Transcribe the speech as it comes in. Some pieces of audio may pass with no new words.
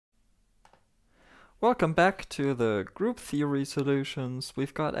Welcome back to the group theory solutions.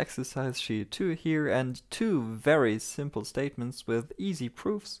 We've got exercise sheet 2 here and two very simple statements with easy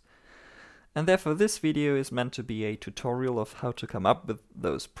proofs. And therefore this video is meant to be a tutorial of how to come up with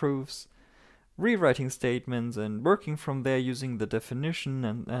those proofs, rewriting statements and working from there using the definition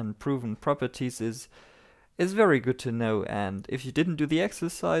and proven properties is very good to know. And if you didn't do the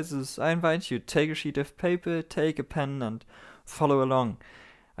exercises, I invite you to take a sheet of paper, take a pen and follow along.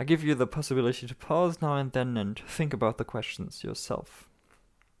 I give you the possibility to pause now and then and think about the questions yourself.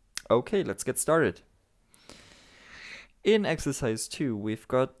 Okay, let's get started. In exercise 2, we've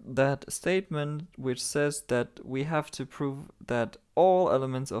got that statement which says that we have to prove that all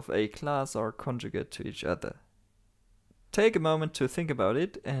elements of a class are conjugate to each other. Take a moment to think about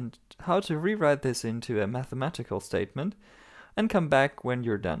it and how to rewrite this into a mathematical statement and come back when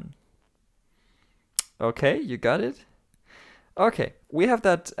you're done. Okay, you got it? Okay, we've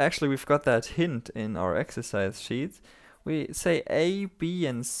got that hint in our exercise sheets. We say A, B,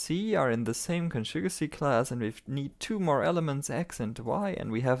 and C are in the same conjugacy class and we need two more elements, X and Y,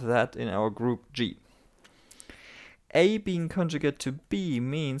 and we have that in our group G. A being conjugate to B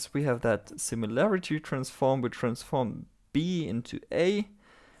means we have that similarity transform, which transform B into A,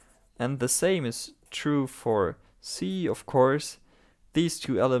 and the same is true for C, of course.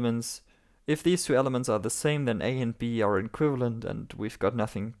 If these two elements are the same, then A and B are equivalent and we've got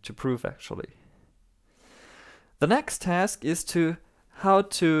nothing to prove actually. The next task is how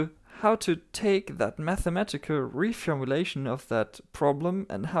to take that mathematical reformulation of that problem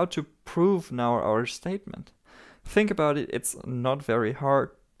and how to prove now our statement. Think about it, it's not very hard.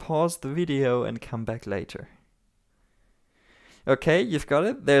 Pause the video and come back later. Okay, you've got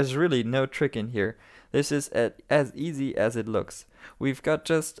it? There's really no trick in here. This is as easy as it looks. We've got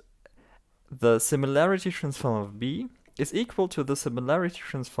just the similarity transform of B is equal to the similarity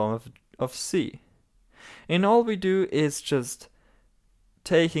transform of C. And all we do is just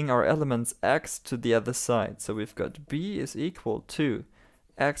taking our elements x to the other side. So we've got B is equal to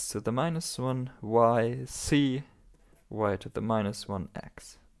x to the minus 1, y, c, y to the minus 1,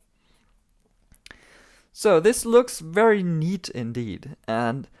 x. So this looks very neat indeed,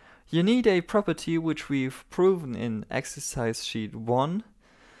 and you need a property which we've proven in exercise sheet 1.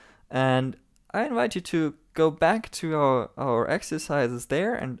 And I invite you to go back to our exercises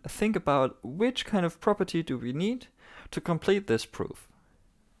there and think about which kind of property do we need to complete this proof.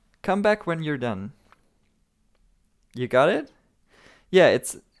 Come back when you're done. You got it? Yeah,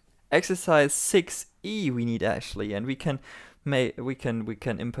 it's exercise 6e we need actually, and we can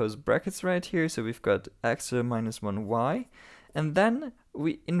impose brackets right here, so we've got x to the minus 1 y, and then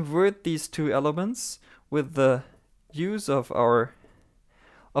we invert these two elements with the use of our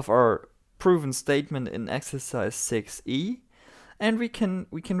proven statement in exercise 6e, and we can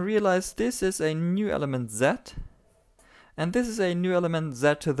realize this is a new element z, and this is a new element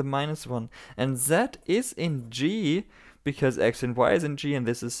z to the minus 1, and z is in G because x and y is in G, and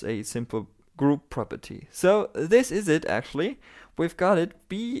this is a simple group property. So this is it actually. We've got it.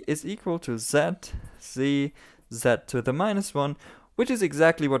 B is equal to z, z, z to the minus 1, which is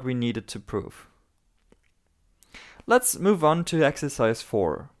exactly what we needed to prove. Let's move on to exercise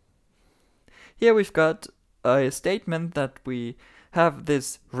 4. Here we've got a statement that we have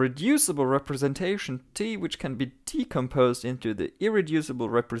this reducible representation T, which can be decomposed into the irreducible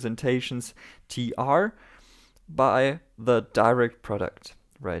representations TR by the direct product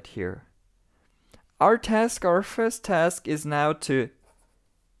right here. Our first task is now to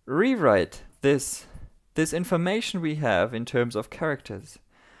rewrite this information we have in terms of characters.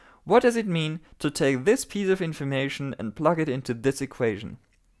 What does it mean to take this piece of information and plug it into this equation?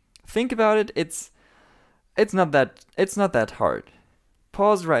 Think about it, it's not that hard.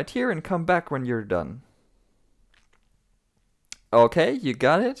 Pause right here and come back when you're done. Okay, you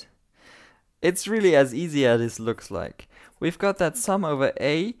got it? It's really as easy as it looks like. We've got that sum over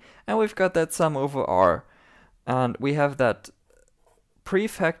A and we've got that sum over R. And we have that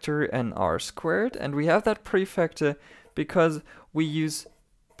prefactor and R squared, and we have that prefactor because we use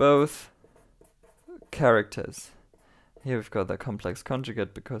both characters. Here we've got the complex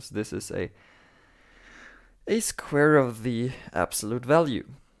conjugate because this is a square of the absolute value.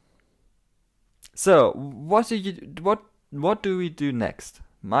 So what do we do next?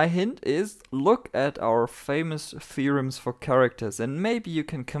 My hint is look at our famous theorems for characters, and maybe you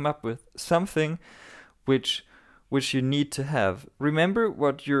can come up with something which you need to have. Remember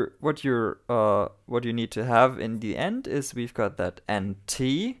what you need to have in the end is we've got that NT.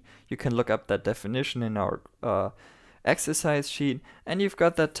 You can look up that definition in our exercise sheet, and you've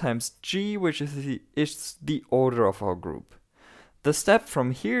got that times G, which is the order of our group. the step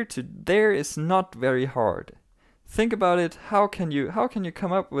from here to there is not very hard. Think about it, how can you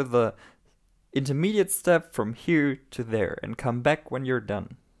come up with the intermediate step from here to there and come back when you're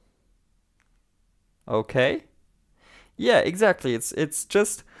done? Okay? Yeah, exactly. It's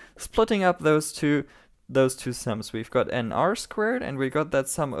just splitting up those two sums. We've got nr squared and we got that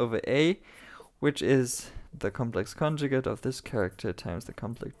sum over a, which is the complex conjugate of this character times the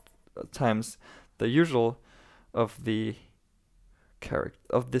complex times the usual of the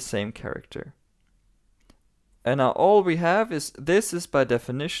same character. And now all we have is, this is by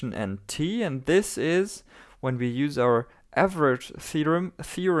definition nt, and this is, when we use our average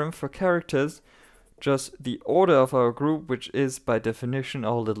theorem for characters, just the order of our group, which is by definition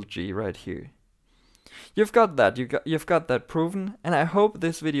our little g right here. You've got that, you've got that proven, and I hope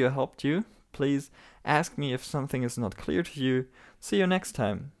this video helped you. Please ask me if something is not clear to you. See you next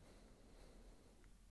time.